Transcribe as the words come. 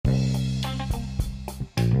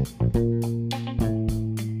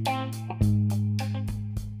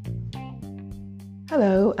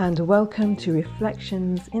Hello and welcome to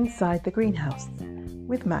Reflections Inside the Greenhouse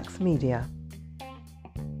with Max Media.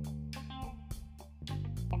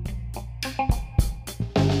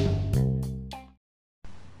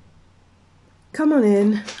 Come on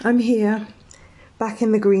in, I'm here, back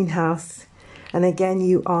in the greenhouse, and again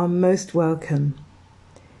you are most welcome.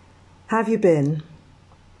 How have you been?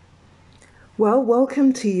 Well,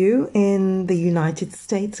 welcome to you in the United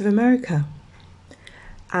States of America,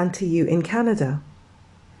 and to you in Canada,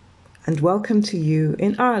 and welcome to you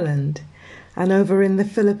in Ireland, and over in the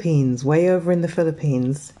Philippines, way over in the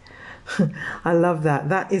Philippines. I love that.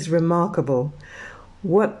 That is remarkable.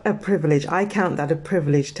 What a privilege. I count that a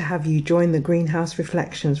privilege to have you join the Greenhouse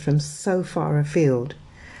Reflections from so far afield.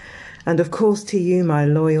 And of course to you, my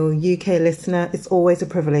loyal UK listener, it's always a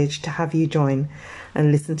privilege to have you join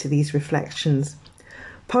and listen to these reflections.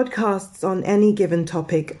 Podcasts on any given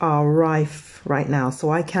topic are rife right now, so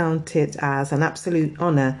I count it as an absolute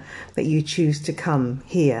honour that you choose to come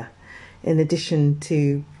here, in addition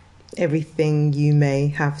to everything you may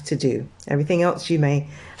have to do, everything else you may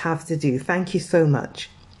have to do. Thank you so much.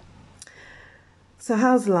 So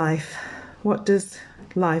how's life? What does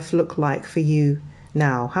life look like for you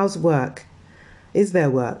now? How's work? Is there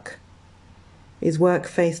work? Is work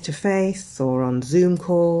face-to-face or on Zoom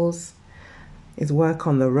calls? Is work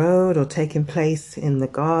on the road or taking place in the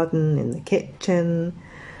garden, in the kitchen?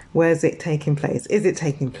 Where's it taking place? Is it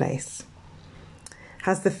taking place?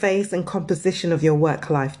 Has the face and composition of your work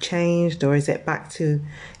life changed, or is it back to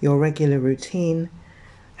your regular routine?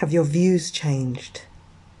 Have your views changed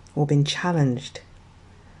or been challenged?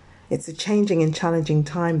 It's a changing and challenging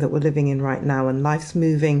time that we're living in right now, and life's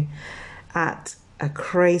moving at a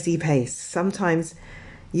crazy pace. Sometimes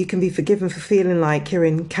you can be forgiven for feeling like you're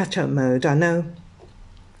in catch-up mode. I know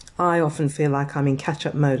I often feel like I'm in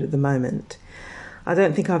catch-up mode at the moment. I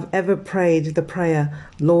don't think I've ever prayed the prayer,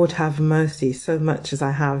 Lord have mercy, so much as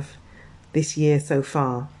I have this year so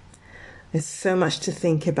far. There's so much to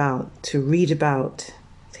think about, to read about,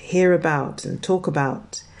 to hear about and talk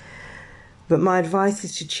about. But my advice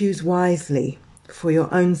is to choose wisely for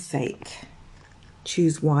your own sake.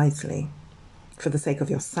 Choose wisely for the sake of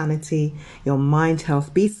your sanity, your mind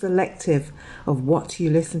health. Be selective of what you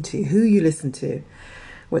listen to, who you listen to,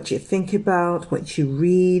 what you think about, what you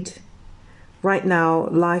read. Right now,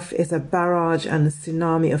 life is a barrage and a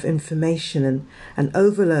tsunami of information and an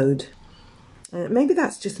overload. Maybe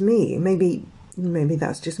that's just me. Maybe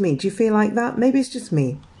that's just me. Do you feel like that? Maybe it's just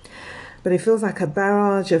me. But it feels like a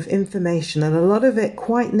barrage of information, and a lot of it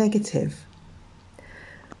quite negative.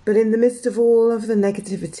 But in the midst of all of the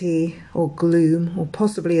negativity or gloom, or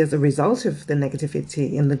possibly as a result of the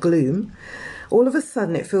negativity and the gloom, all of a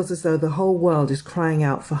sudden it feels as though the whole world is crying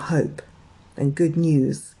out for hope and good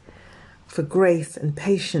news, for grace and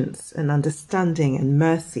patience and understanding and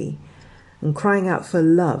mercy, and crying out for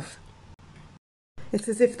love. It's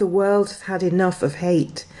as if the world has had enough of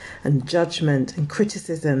hate and judgment and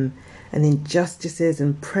criticism and injustices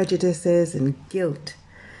and prejudices and guilt.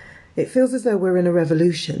 It feels as though we're in a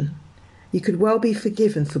revolution. You could well be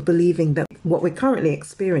forgiven for believing that what we're currently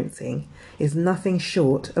experiencing is nothing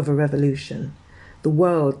short of a revolution. The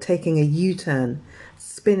world taking a U-turn,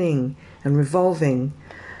 spinning and revolving.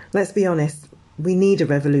 Let's be honest, we need a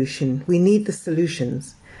revolution. We need the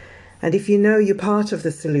solutions. And if you know you're part of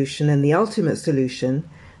the solution and the ultimate solution,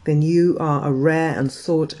 then you are a rare and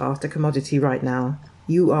sought-after commodity right now.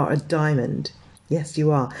 You are a diamond. Yes,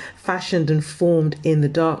 you are. Fashioned and formed in the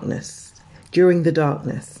darkness, during the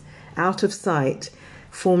darkness, out of sight,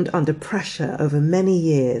 formed under pressure over many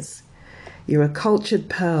years. You're a cultured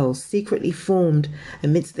pearl, secretly formed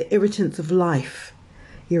amidst the irritants of life.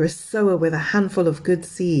 You're a sower with a handful of good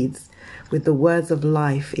seeds, with the words of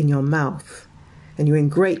life in your mouth. And you're in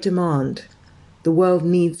great demand. The world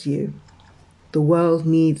needs you. The world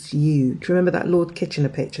needs you. Do you remember that Lord Kitchener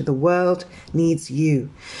picture? The world needs you.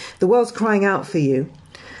 The world's crying out for you.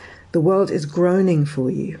 The world is groaning for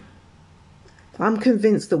you. I'm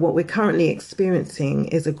convinced that what we're currently experiencing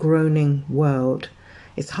is a groaning world.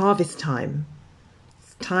 It's harvest time.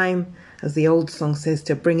 It's time, as the old song says,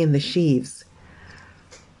 to bring in the sheaves.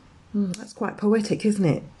 That's quite poetic, isn't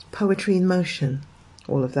it? Poetry in motion,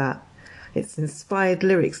 all of that. It's inspired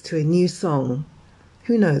lyrics to a new song.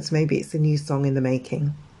 Who knows, maybe it's a new song in the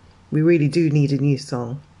making. We really do need a new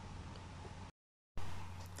song.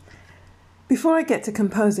 Before I get to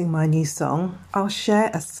composing my new song, I'll share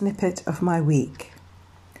a snippet of my week.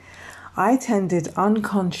 I attended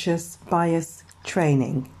unconscious bias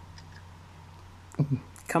training.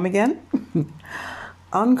 Come again?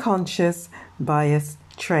 Unconscious bias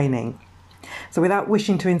training. So without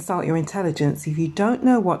wishing to insult your intelligence, if you don't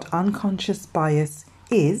know what unconscious bias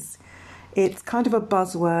is, it's kind of a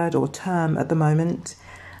buzzword or term at the moment.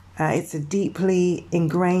 It's a deeply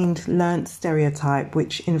ingrained, learnt stereotype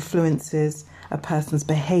which influences a person's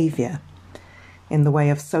behaviour in the way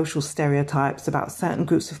of social stereotypes about certain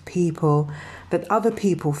groups of people that other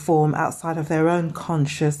people form outside of their own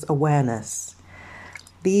conscious awareness.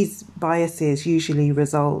 These biases usually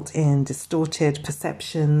result in distorted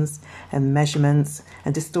perceptions and measurements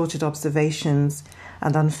and distorted observations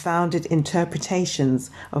and unfounded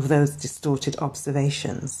interpretations of those distorted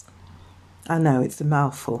observations. I know it's a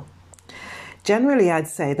mouthful. Generally, I'd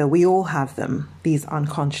say that we all have them, these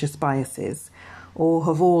unconscious biases, or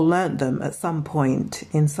have all learnt them at some point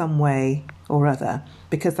in some way or other,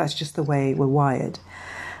 because that's just the way we're wired.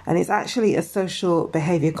 And it's actually a social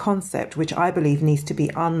behaviour concept which I believe needs to be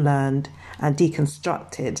unlearned and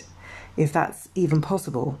deconstructed, if that's even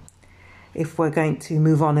possible, if we're going to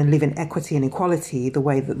move on and live in equity and equality the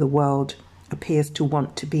way that the world appears to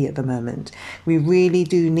want to be at the moment. We really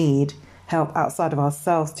do need help outside of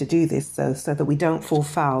ourselves to do this, so that we don't fall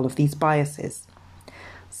foul of these biases.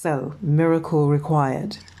 So, miracle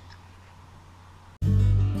required.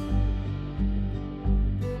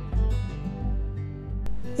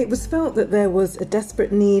 It was felt that there was a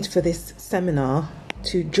desperate need for this seminar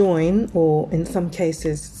to join, or in some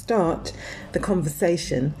cases start, the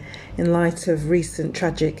conversation in light of recent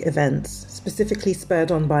tragic events, specifically spurred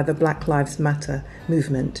on by the Black Lives Matter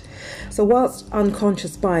movement. So whilst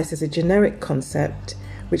unconscious bias is a generic concept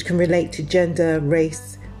which can relate to gender,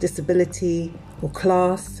 race, disability or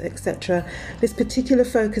class, etc., this particular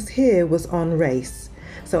focus here was on race.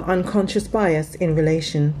 So unconscious bias in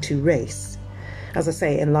relation to race, as I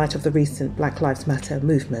say, in light of the recent Black Lives Matter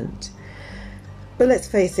movement. But let's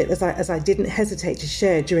face it, as I didn't hesitate to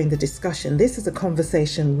share during the discussion, this is a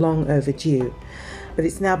conversation long overdue. But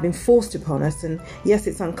it's now been forced upon us, and yes,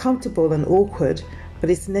 it's uncomfortable and awkward,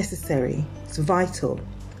 but it's necessary, it's vital.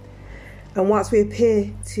 And whilst we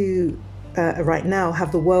appear to, right now,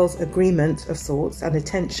 have the world's agreement of sorts and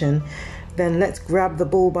attention, then let's grab the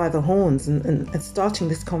bull by the horns and starting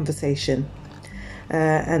this conversation.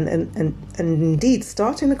 And indeed,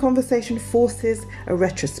 starting the conversation forces a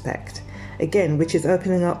retrospect, again, which is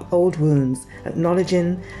opening up old wounds,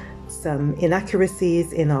 acknowledging some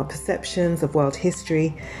inaccuracies in our perceptions of world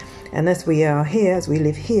history, and as we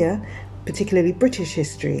live here, particularly British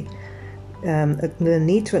history, the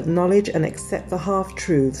need to acknowledge and accept the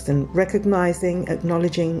half-truths, and recognizing,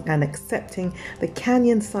 acknowledging and accepting the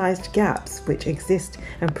canyon-sized gaps which exist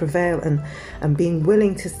and prevail, and being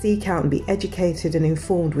willing to seek out and be educated and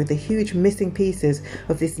informed with the huge missing pieces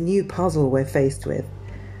of this new puzzle we're faced with.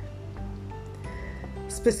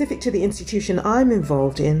 Specific to the institution I'm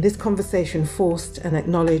involved in, this conversation forced and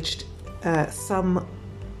acknowledged some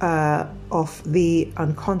of the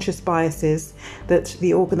unconscious biases that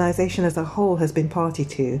the organisation as a whole has been party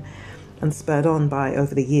to and spurred on by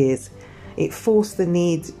over the years. It forced the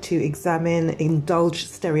need to examine indulged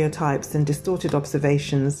stereotypes and distorted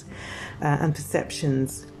observations and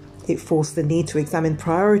perceptions. It forced the need to examine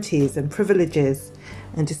priorities and privileges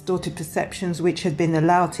and distorted perceptions which had been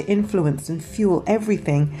allowed to influence and fuel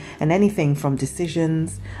everything and anything from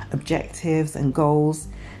decisions, objectives and goals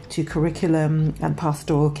to curriculum and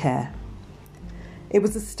pastoral care. It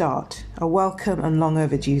was a start, a welcome and long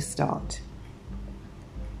overdue start.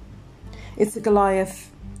 It's a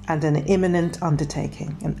Goliath and an imminent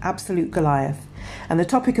undertaking, an absolute Goliath. And the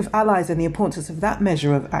topic of allies and the importance of that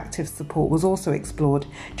measure of active support was also explored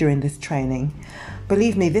during this training.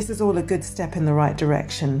 Believe me, this is all a good step in the right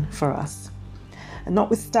direction for us. And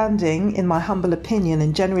notwithstanding, in my humble opinion,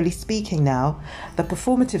 and generally speaking now, the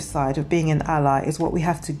performative side of being an ally is what we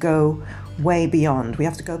have to go way beyond. We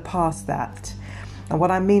have to go past that. And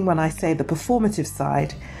what I mean when I say the performative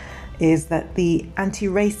side is that the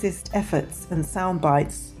anti-racist efforts and sound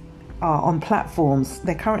bites are on platforms.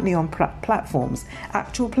 They're currently on platforms,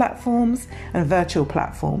 actual platforms and virtual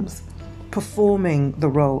platforms, performing the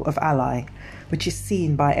role of ally, which is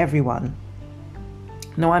seen by everyone.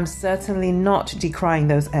 No, I'm certainly not decrying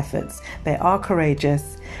those efforts. They are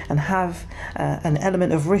courageous and have an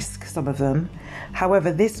element of risk, some of them.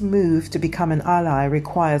 However, this move to become an ally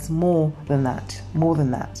requires more than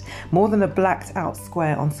a blacked out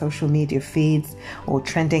square on social media feeds or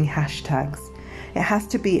trending hashtags. It has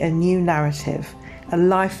to be a new narrative, a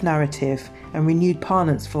life narrative, and renewed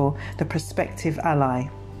parlance for the prospective ally,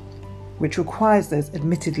 which requires those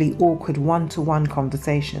admittedly awkward one-to-one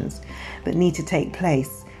conversations that need to take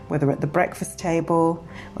place, whether at the breakfast table,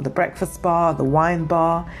 or the breakfast bar, the wine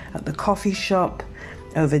bar, at the coffee shop,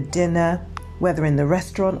 over dinner, whether in the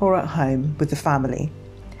restaurant or at home with the family.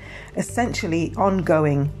 Essentially,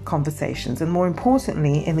 ongoing conversations, and more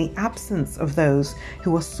importantly, in the absence of those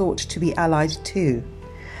who are sought to be allied to.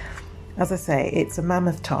 As I say, it's a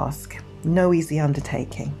mammoth task, no easy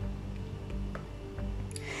undertaking.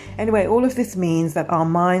 Anyway, all of this means that our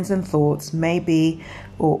minds and thoughts may be,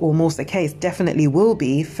 or more the case, definitely will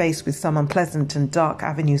be, faced with some unpleasant and dark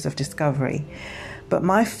avenues of discovery. But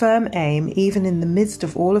my firm aim, even in the midst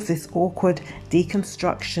of all of this awkward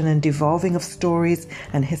deconstruction and devolving of stories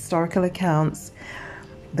and historical accounts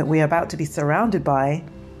that we are about to be surrounded by,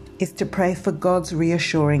 is to pray for God's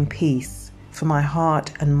reassuring peace for my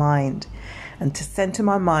heart and mind, and to center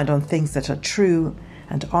my mind on things that are true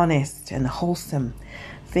and honest and wholesome,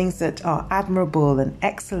 things that are admirable and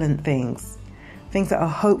excellent things, things that are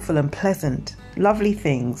hopeful and pleasant, lovely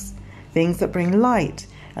things, things that bring light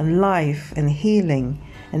and life and healing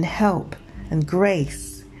and help and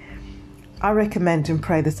grace. I recommend and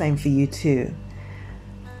pray the same for you too.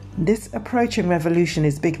 This approaching revolution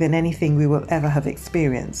is bigger than anything we will ever have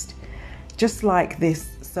experienced. Just like this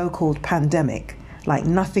so-called pandemic, like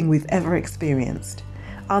nothing we've ever experienced.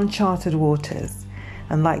 Uncharted waters.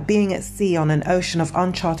 And like being at sea on an ocean of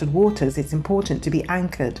uncharted waters, it's important to be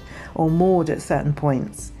anchored or moored at certain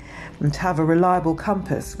points, and to have a reliable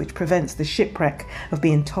compass which prevents the shipwreck of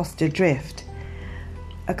being tossed adrift.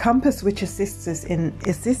 A compass which assists us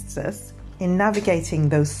in navigating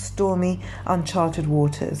those stormy, uncharted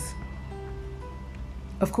waters.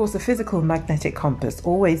 Of course, a physical magnetic compass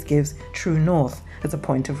always gives true north as a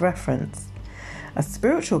point of reference. A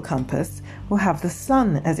spiritual compass will have the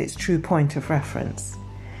sun as its true point of reference.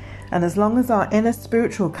 And as long as our inner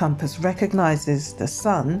spiritual compass recognizes the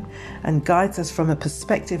sun and guides us from a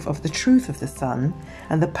perspective of the truth of the sun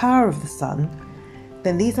and the power of the sun,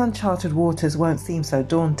 then these uncharted waters won't seem so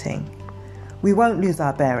daunting. We won't lose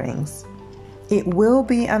our bearings. It will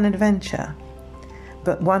be an adventure,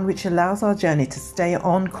 but one which allows our journey to stay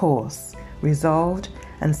on course, resolved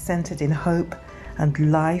and centered in hope and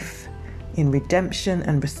life, in redemption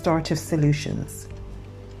and restorative solutions.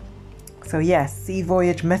 So yes, sea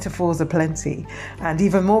voyage metaphors are plenty, and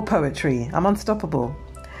even more poetry. I'm unstoppable.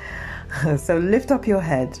 So lift up your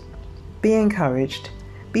head, be encouraged,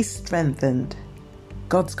 be strengthened.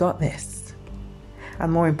 God's got this.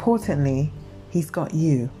 And more importantly, He's got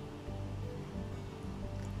you.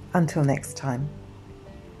 Until next time.